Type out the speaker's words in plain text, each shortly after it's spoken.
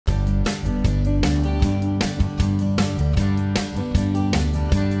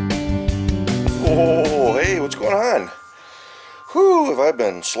Hey, what's going on? Whew, have I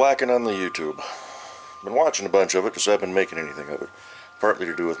been slacking on the YouTube. Been watching a bunch of it because I've been making anything of it. Partly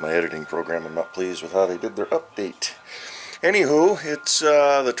to do with my editing program. I'm not pleased with how they did their update. Anywho, it's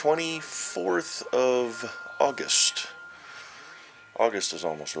the 24th of August. August is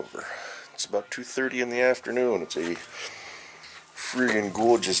almost over. It's about 2:30 in the afternoon. It's a friggin'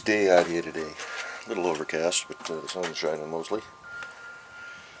 gorgeous day out here today. A little overcast, but the sun's shining mostly.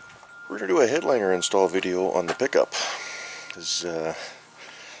 We're going to do a headliner install video on the pickup. Because,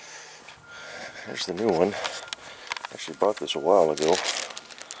 here's the new one. Actually bought this a while ago.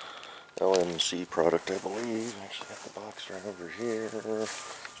 LMC product, I believe. Actually got the box right over here.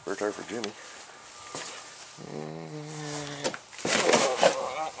 Spare tire for Jimmy.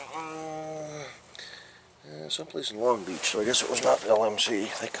 Someplace in Long Beach, so I guess it was not LMC.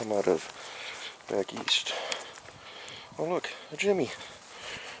 They come out of back east. Oh look, a Jimmy.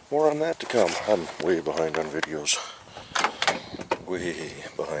 More on that to come. I'm way behind on videos. Way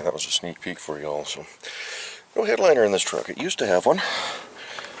behind. That was a sneak peek for y'all. So, no headliner in this truck. It used to have one.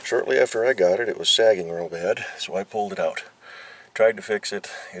 Shortly after I got it, it was sagging real bad, so I pulled it out. Tried to fix it.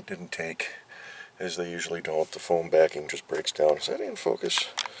 It didn't take, as they usually don't. The foam backing just breaks down. Is that in focus?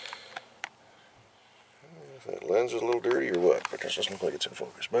 If that lens is a little dirty or what, but it doesn't look like it's in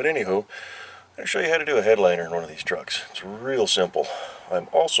focus. But anywho, I'll show you how to do a headliner in one of these trucks. It's real simple. I'm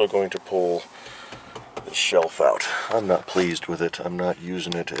also going to pull the shelf out. I'm not pleased with it. I'm not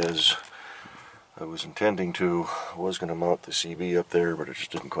using it as I was intending to. I was going to mount the CB up there, but it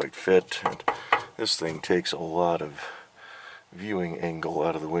just didn't quite fit. And this thing takes a lot of viewing angle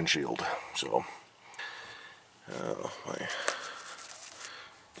out of the windshield. So, my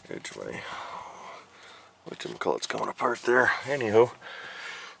whatchamacallit's coming apart there. Anywho.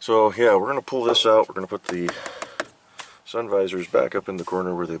 So yeah, we're going to pull this out. We're going to put the sun visors back up in the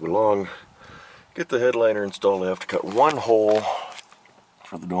corner where they belong. Get the headliner installed. I have to cut one hole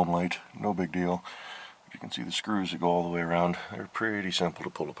for the dome light. No big deal. You can see the screws that go all the way around. They're pretty simple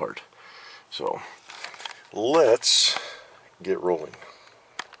to pull apart. So let's get rolling.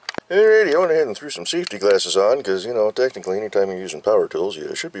 Alrighty, I went ahead and threw some safety glasses on because, you know, technically anytime you're using power tools,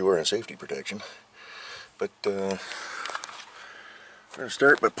 you should be wearing safety protection. But we're going to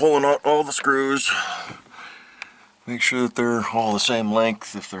start by pulling out all the screws. Make sure that they're all the same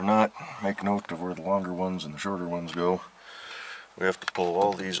length. If they're not, make note of where the longer ones and the shorter ones go. We have to pull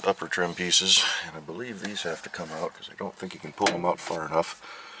all these upper trim pieces, and I believe these have to come out because I don't think you can pull them out far enough.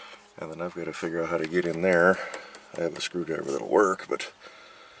 And then I've got to figure out how to get in there. I have a screwdriver that'll work, but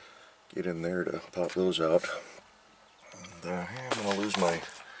get in there to pop those out. And I'm going to lose my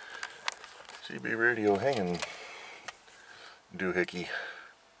CB radio hanging doohickey.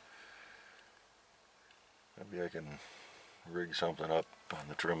 Maybe I can rig something up on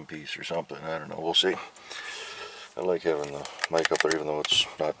the trim piece or something. I don't know. We'll see. I like having the mic up there, even though it's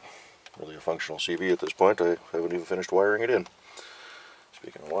not really a functional CB at this point. I haven't even finished wiring it in.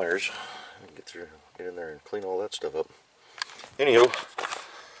 Speaking of wires, I can get in there and clean all that stuff up. Anywho,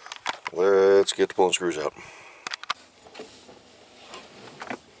 let's get the pulling screws out.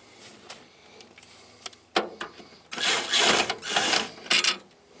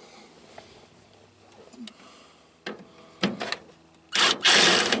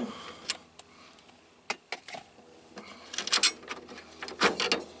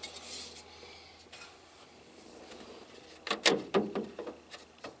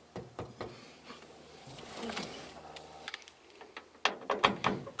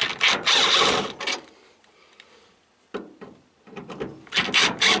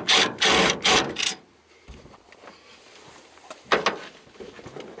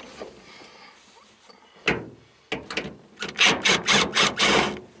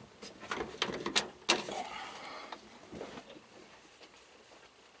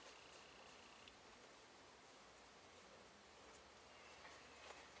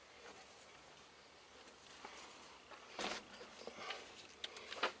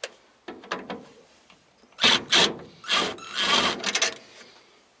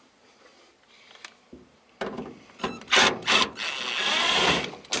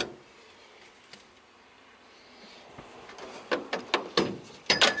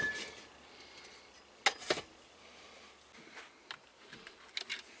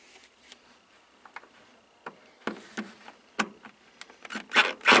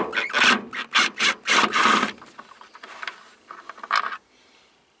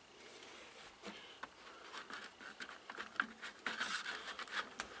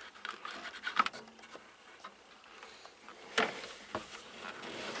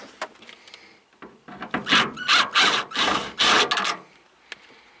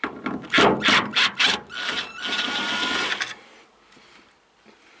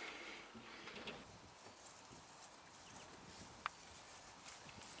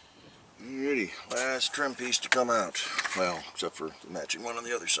 Alrighty, last trim piece to come out. Well, except for the matching one on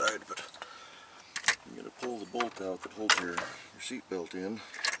the other side, but I'm going to pull the bolt out that holds your seat belt in.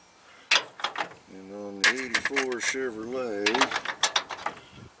 And on the 84 Chevrolet, so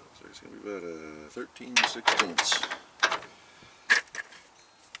it's going to be about a 13/16.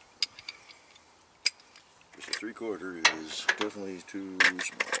 Just a 3/4 is definitely too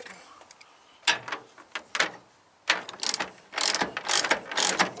small.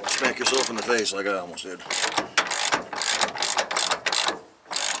 Smack yourself in the face like I almost did.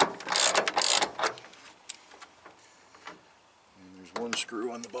 And there's one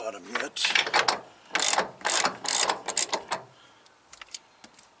screw on the bottom yet.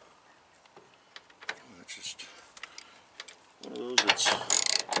 That's just one of those that's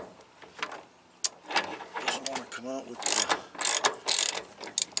doesn't want to come out with the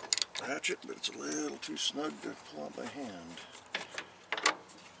ratchet, but it's a little too snug to pull out by hand.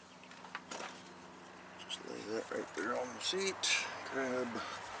 Lay that right there on the seat, grab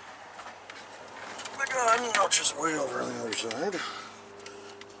the gun, which is way over on the other side.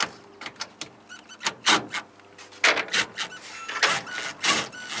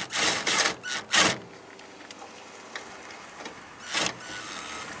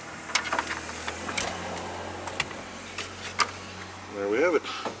 There we have it.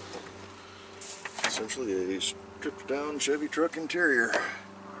 Essentially a stripped down Chevy truck interior.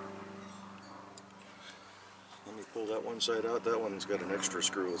 Pull that one side out. That one's got an extra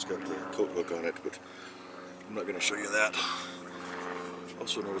screw. It's got the coat hook on it, but I'm not going to show you that.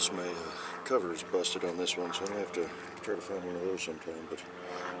 Also notice my cover is busted on this one, so I'm going to have to try to find one of those sometime. But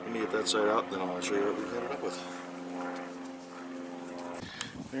let me get that side out, then I'll show you what we ended up with.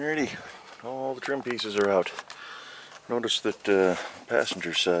 Alrighty, all the trim pieces are out. Notice that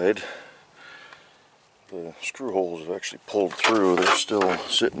passenger side, the screw holes have actually pulled through. They're still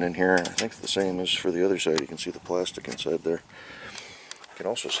sitting in here. I think the same is for the other side. You can see the plastic inside there. You can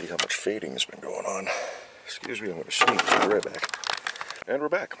also see how much fading has been going on. Excuse me, I'm going to sneeze. I'll be right back. And we're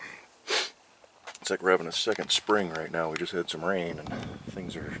back. It's like we're having a second spring right now. We just had some rain and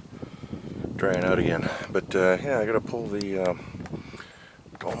things are drying out again. But yeah, I got to pull the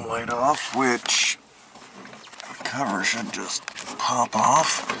dome light off, which the cover should just pop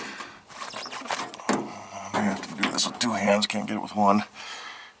off. I have to do this with two hands, can't get it with one.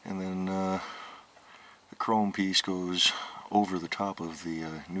 And then the chrome piece goes over the top of the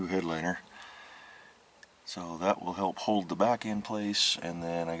new headliner. So that will help hold the back in place, and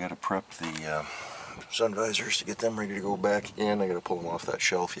then I got to prep the sun visors to get them ready to go back in. I got to pull them off that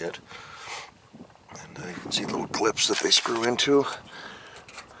shelf yet. And you can see the little clips that they screw into.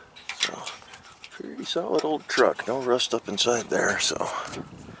 So, pretty solid old truck, no rust up inside there, so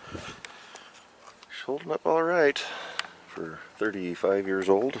holding up all right for 35 years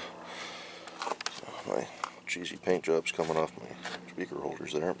old. So my cheesy paint job's coming off my speaker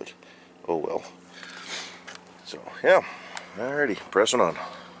holders there, but oh well. So yeah, alrighty, pressing on.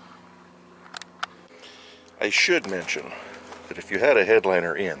 I should mention that if you had a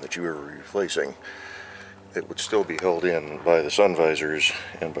headliner in that you were replacing, it would still be held in by the sun visors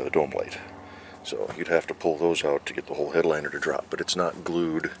and by the dome light. So you'd have to pull those out to get the whole headliner to drop, but it's not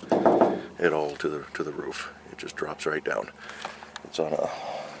glued at all to the roof. It just drops right down. It's on a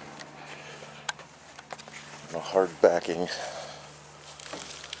hard backing.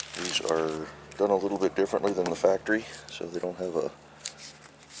 These are done a little bit differently than the factory, so they don't have a,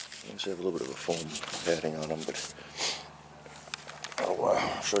 they just have a little bit of a foam padding on them, but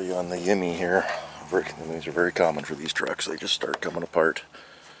I'll show you on the Yimmy here. These are very common for these trucks. They just start coming apart.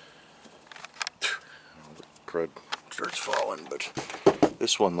 The crud starts falling, but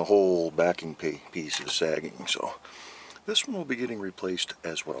this one, the whole backing piece is sagging, so this one will be getting replaced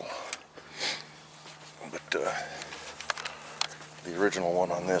as well. But the original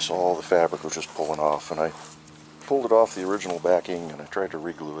one on this, all the fabric was just pulling off, and I pulled it off the original backing and I tried to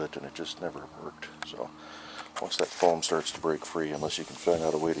re-glue it, and it just never worked. So once that foam starts to break free, unless you can find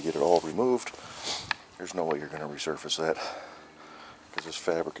out a way to get it all removed, there's no way you're going to resurface that, because this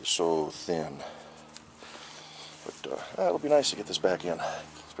fabric is so thin. But it'll be nice to get this back in,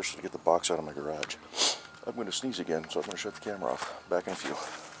 especially to get the box out of my garage. I'm going to sneeze again, so I'm going to shut the camera off. Back in a few.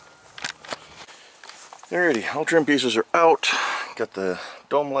 Alrighty, all trim pieces are out. Got the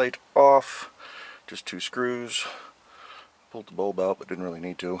dome light off. Just two screws. Pulled the bulb out, but didn't really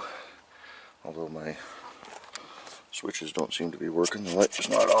need to. Although my switches don't seem to be working. The light is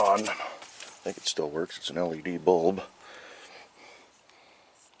not on. I think it still works. It's an LED bulb.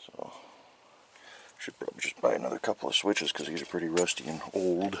 So should probably just buy another couple of switches because these are pretty rusty and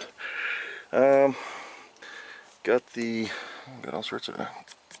old. Got all sorts of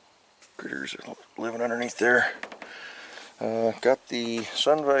critters living underneath there. Got the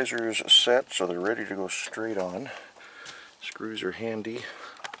sun visors set so they're ready to go straight on. Screws are handy.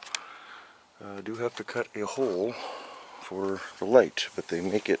 Do have to cut a hole for the light, but they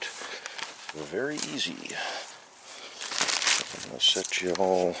make it very easy. I'm going to set you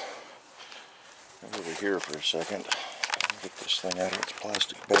all over here for a second. Get this thing out of its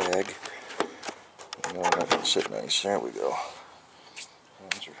plastic bag. Now that can sit nice. There we go.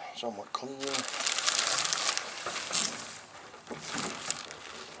 These are somewhat clean. Do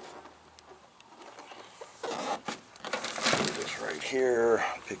this right here.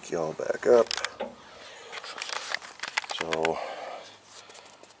 Pick y'all back up. So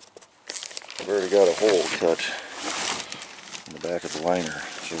I've already got a hole cut in the back of the liner.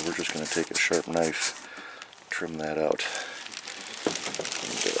 So we're just going to take a sharp knife, trim that out.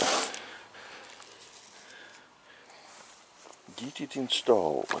 Get it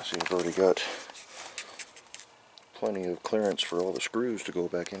installed. See, I've already got plenty of clearance for all the screws to go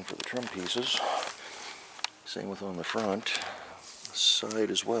back in for the trim pieces. Same with on the front, the side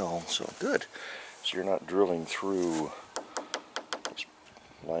as well. So good. So you're not drilling through this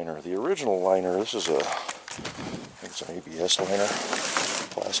liner. The original liner, this is I think it's an ABS liner,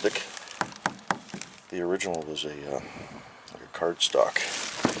 plastic. The original was like a cardstock.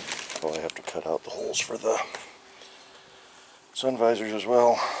 So I have to cut out the holes for the sun visors as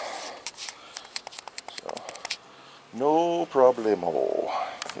well. So no problemo.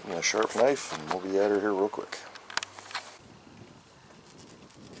 Get me a sharp knife and we'll be at her here real quick.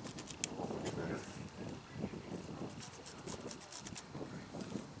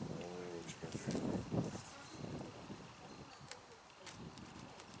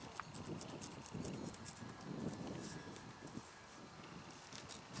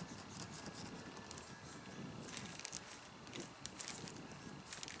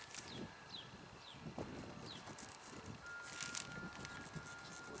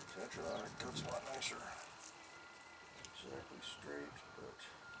 Cuts a lot nicer. Exactly straight, but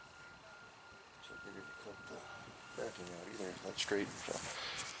so they didn't cut the backing out either. That's straight. So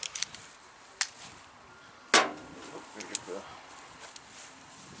we get the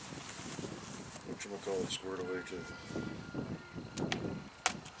whatchamacallit squared away too.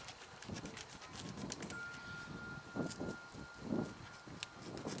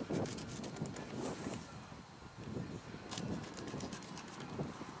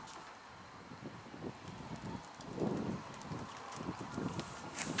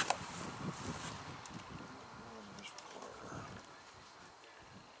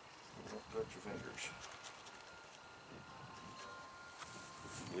 Don't cut your fingers.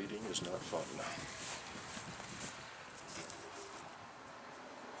 Bleeding is not fun.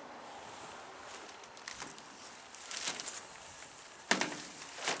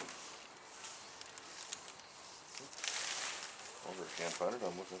 Over, I can't find it.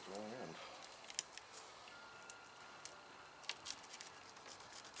 I'm looking at the wrong end.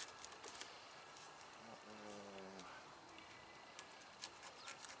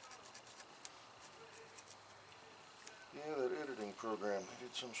 Yeah, that editing program, I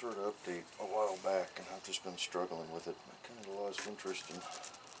did some sort of update a while back and I've just been struggling with it. I kind of lost interest in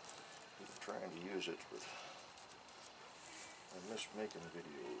even trying to use it, but I miss making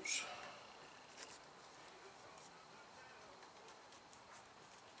videos.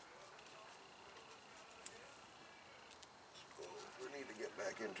 So we need to get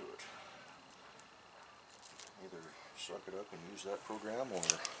back into it. Either suck it up and use that program or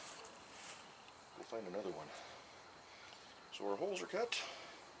we'll find another one. So our holes are cut.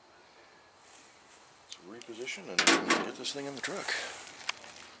 Let's reposition and get this thing in the truck.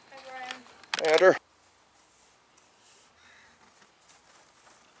 Hi, Brian. Hey, Hunter.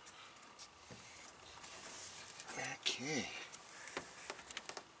 Okay.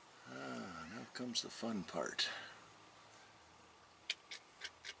 Now comes the fun part.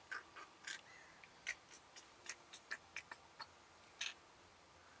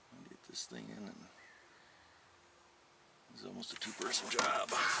 Get this thing in, and it's almost a two-person job.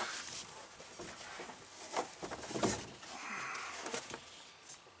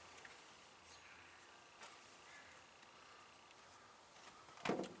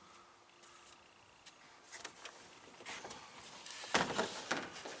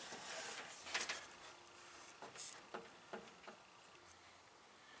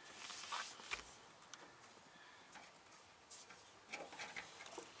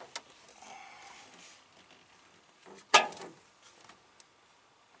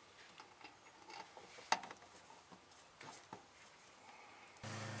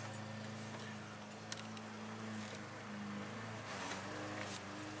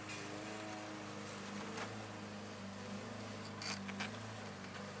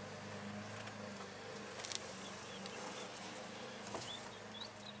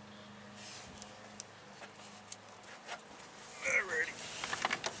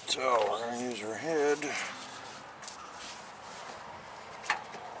 So we're going to use our head.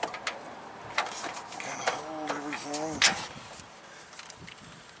 Kind of hold everything.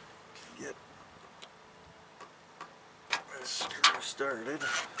 Get this screw started.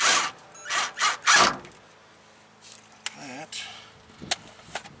 That.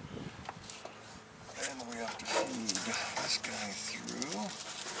 And we have to feed this guy through.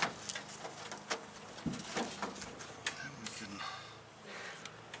 And we can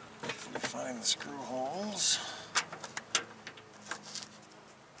hopefully find the screw holes.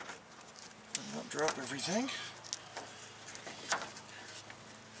 And not drop everything.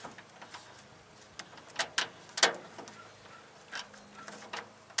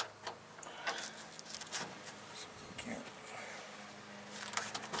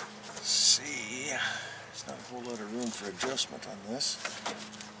 There's not a whole lot of room for adjustment on this.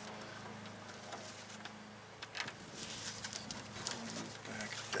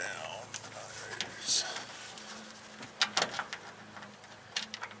 Back down. Is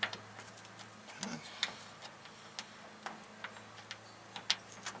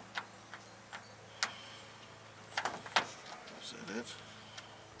that it?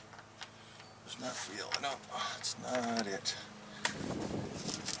 Does not feel it. No, it's not it.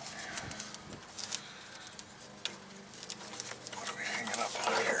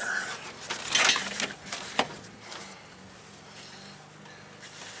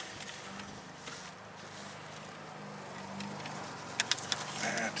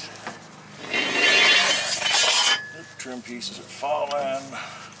 Trim pieces have fallen.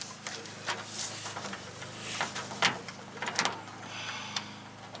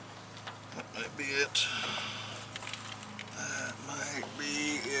 That might be it. That might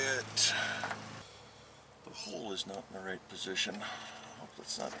be it. The hole is not in the right position. I hope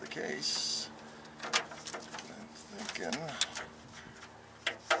that's not the case. I'm thinking.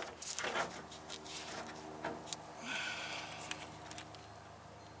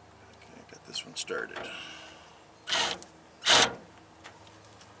 Okay, got this one started.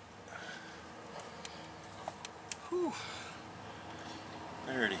 Whew.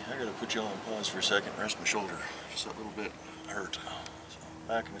 Alrighty, I gotta put y'all on pause for a second, rest my shoulder. Just that little bit hurt. So,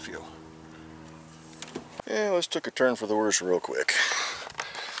 back in a few. Yeah, let's take a turn for the worse real quick.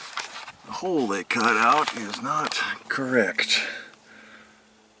 The hole they cut out is not correct.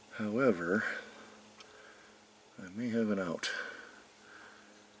 However, I may have an out.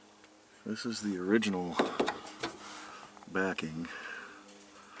 This is the original backing.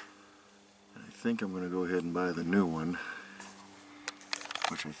 I think I'm going to go ahead and buy the new one,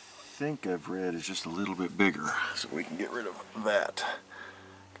 which I think I've read is just a little bit bigger, so we can get rid of that,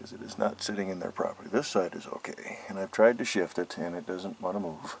 because it is not sitting in there properly. This side is okay, and I've tried to shift it, and it doesn't want to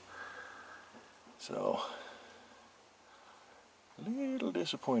move. So, a little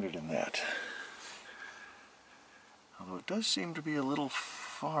disappointed in that. Although it does seem to be a little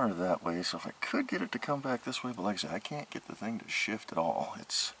far that way, so if I could get it to come back this way, but like I said, I can't get the thing to shift at all.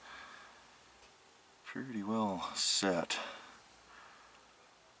 It's pretty well set.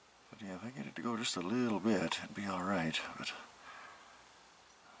 But yeah, if I get it to go just a little bit, it'd be alright. But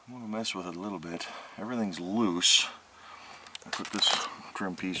I'm going to mess with it a little bit. Everything's loose. I put this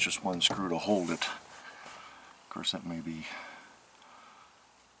trim piece, just one screw to hold it. Of course, that may be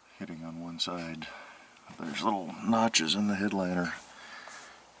hitting on one side. There's little notches in the headliner.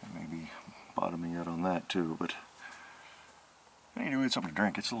 And maybe bottoming out on that too, but I need to get something to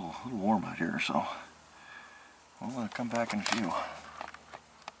drink. It's a little warm out here, so I'll come back in a few.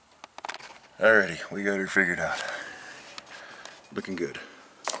 Alrighty, we got her figured out. Looking good.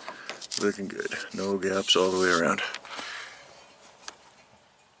 Looking good. No gaps all the way around.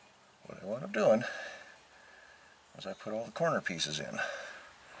 What I wound up doing was I put all the corner pieces in.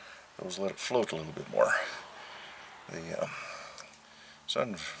 Those let it float a little bit more. The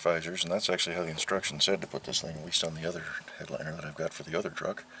sun visors, and that's actually how the instructions said to put this thing, at least on the other headliner that I've got for the other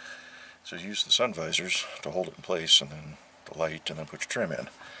truck. So you use the sun visors to hold it in place, and then the light, and then put your trim in.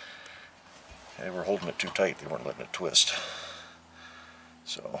 They were holding it too tight, they weren't letting it twist.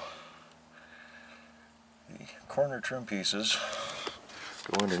 So the corner trim pieces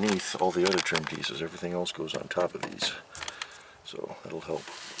go underneath all the other trim pieces. Everything else goes on top of these. So that'll help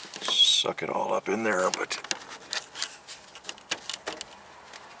suck it all up in there, but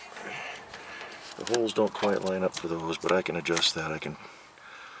the holes don't quite line up for those, but I can adjust that. I can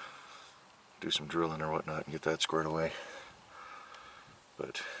do some drilling or whatnot and get that squared away.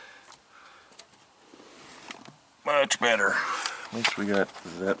 But much better. At least we got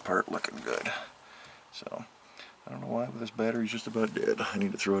that part looking good. So I don't know why, but this battery's just about dead. I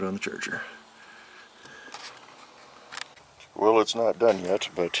need to throw it on the charger. Well, it's not done yet,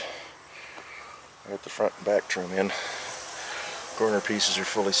 but I got the front and back trim in. Corner pieces are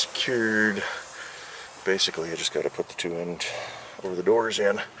fully secured. Basically, I just got to put the two end over the doors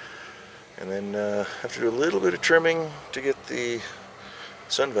in, and then have to do a little bit of trimming to get the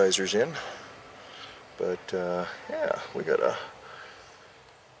sun visors in. But yeah, we got a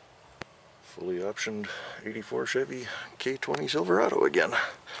fully optioned 84 Chevy K20 Silverado again.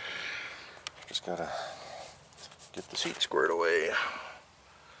 Just gotta get the seat squared away.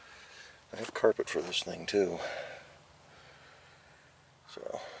 I have carpet for this thing too.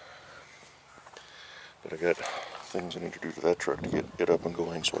 So, but I got things I need to do to that truck to get it up and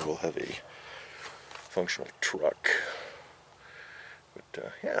going, so I will have a functional truck.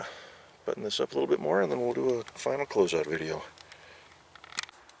 But yeah, button this up a little bit more and then we'll do a final closeout video.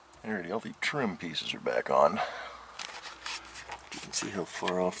 Alrighty, all the trim pieces are back on. You can see how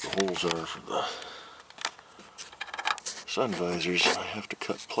far off the holes are for the sun visors. I have to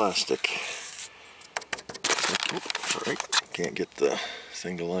cut plastic. Sorry, can't get the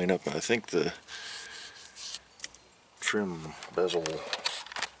thing to line up. I think the trim bezel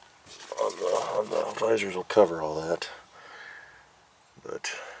on the visors will cover all that,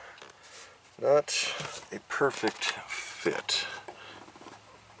 but not a perfect fit.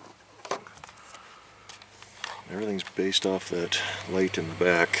 Everything's based off that light in the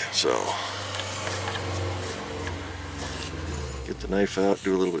back, so get the knife out,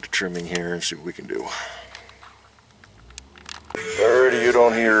 do a little bit of trimming here and see what we can do. Alrighty, you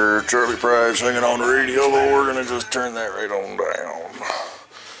don't hear Charlie Pride singing on the radio, but we're gonna just turn that right on down.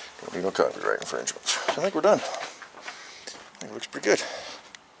 Don't need no copyright infringements. I think we're done. I think it looks pretty good.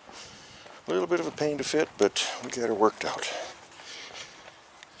 A little bit of a pain to fit, but we got her worked out.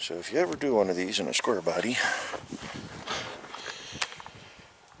 So if you ever do one of these in a square body,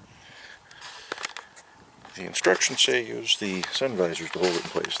 the instructions say use the sun visors to hold it in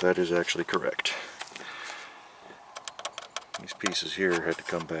place. That is actually correct. These pieces here had to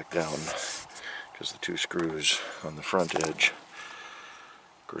come back down because the two screws on the front edge,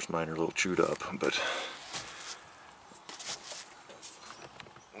 of course mine are a little chewed up, but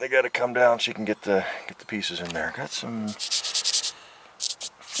they got to come down so you can get the pieces in there. Got some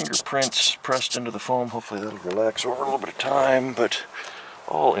fingerprints pressed into the foam. Hopefully that'll relax over a little bit of time, but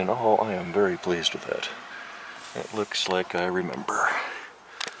all in all, I am very pleased with that. It looks like I remember.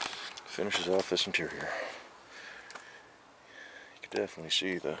 Finishes off this interior. You can definitely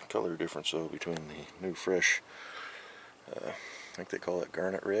see the color difference though between the new fresh, I think they call it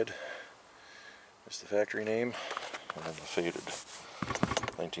garnet red. That's the factory name, and then the faded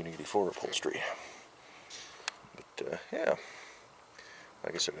 1984 upholstery. But yeah,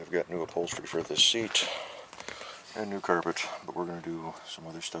 like I said, I've got new upholstery for this seat and new carpet, but we're going to do some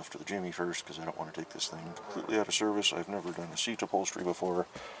other stuff to the Jimmy first because I don't want to take this thing completely out of service. I've never done a seat upholstery before.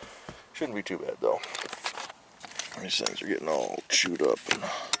 Shouldn't be too bad though. These things are getting all chewed up and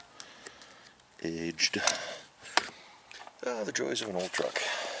aged. The joys of an old truck.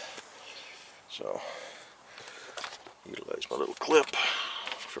 So, utilize my little clip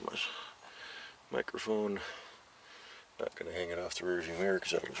for my microphone. Not going to hang it off the rear view mirror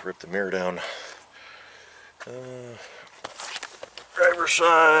because that'll just rip the mirror down. Driver's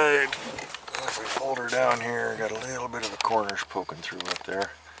side. If we fold her down here, got a little bit of the corners poking through up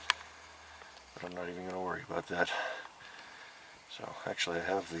there. But I'm not even going to worry about that. So actually I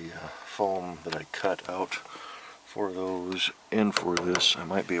have the foam that I cut out for those and for this. I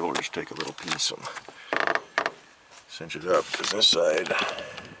might be able to just take a little piece and cinch it up because this side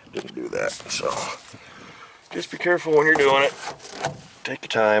didn't do that. So just be careful when you're doing it. Take your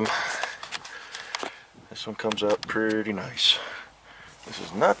time. This one comes out pretty nice. This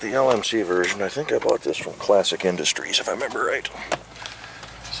is not the LMC version. I think I bought this from Classic Industries if I remember right.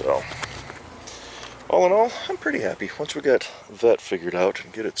 So all in all, I'm pretty happy once we got that figured out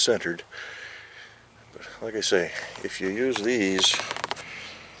and get it centered. But like I say, if you use these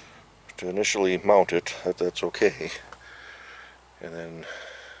to initially mount it, that's okay. And then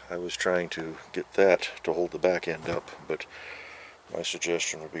I was trying to get that to hold the back end up, but my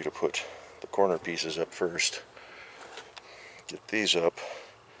suggestion would be to put the corner pieces up first, get these up,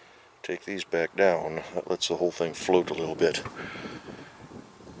 take these back down. That lets the whole thing float a little bit.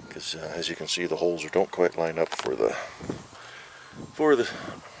 Because as you can see, the holes don't quite line up for the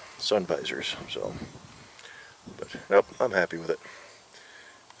sun visors. So, but nope, I'm happy with it.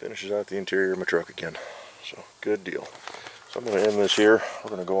 Finishes out the interior of my truck again. So good deal. So I'm going to end this here.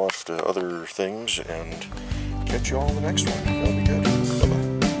 We're going to go off to other things and catch you all in the next one. That'll be good.